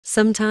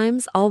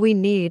Sometimes all we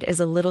need is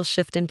a little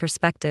shift in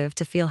perspective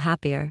to feel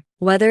happier.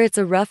 Whether it's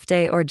a rough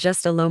day or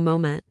just a low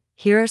moment,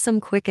 here are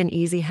some quick and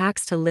easy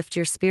hacks to lift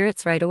your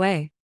spirits right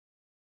away.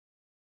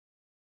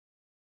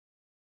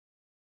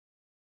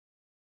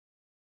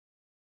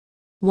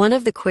 One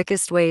of the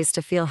quickest ways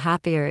to feel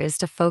happier is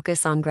to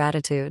focus on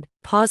gratitude.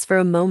 Pause for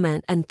a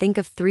moment and think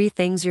of three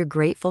things you're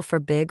grateful for,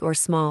 big or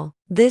small.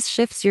 This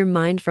shifts your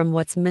mind from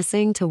what's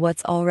missing to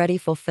what's already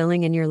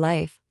fulfilling in your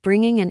life,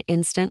 bringing an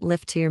instant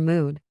lift to your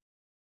mood.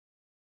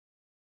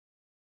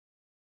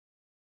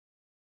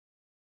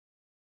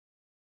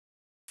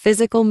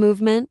 Physical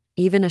movement,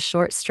 even a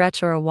short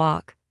stretch or a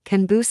walk,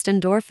 can boost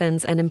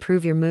endorphins and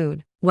improve your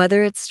mood.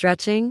 Whether it's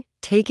stretching,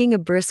 taking a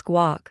brisk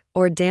walk,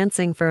 or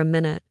dancing for a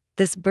minute,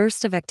 this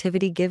burst of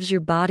activity gives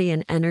your body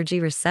an energy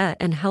reset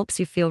and helps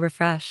you feel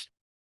refreshed.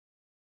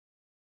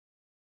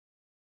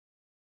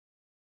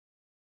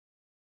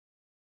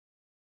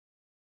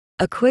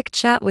 A quick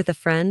chat with a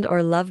friend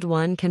or loved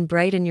one can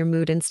brighten your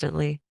mood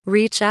instantly.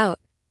 Reach out,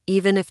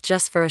 even if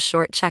just for a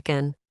short check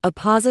in. A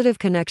positive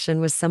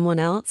connection with someone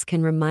else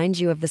can remind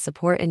you of the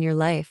support in your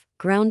life,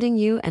 grounding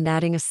you and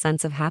adding a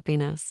sense of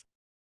happiness.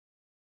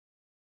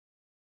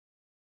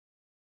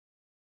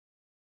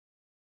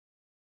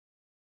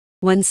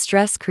 When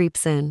stress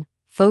creeps in,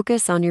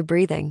 focus on your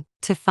breathing.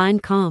 To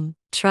find calm,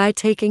 try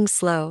taking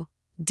slow,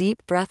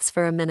 deep breaths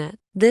for a minute.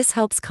 This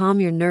helps calm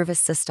your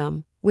nervous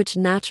system, which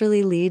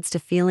naturally leads to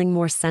feeling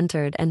more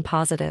centered and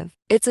positive.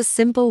 It's a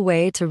simple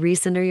way to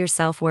recenter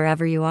yourself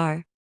wherever you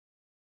are.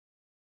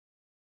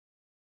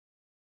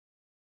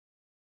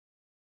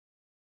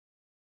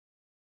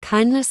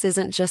 Kindness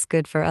isn't just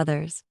good for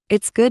others,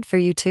 it's good for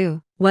you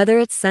too. Whether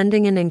it's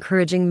sending an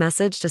encouraging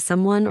message to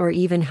someone or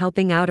even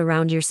helping out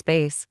around your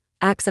space,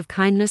 acts of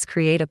kindness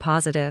create a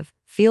positive,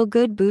 feel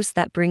good boost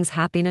that brings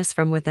happiness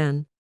from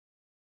within.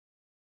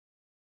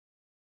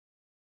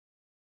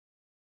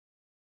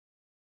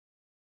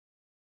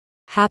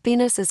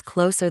 Happiness is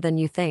closer than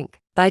you think.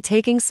 By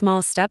taking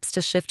small steps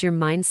to shift your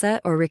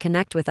mindset or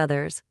reconnect with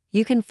others,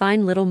 you can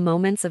find little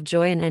moments of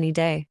joy in any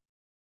day.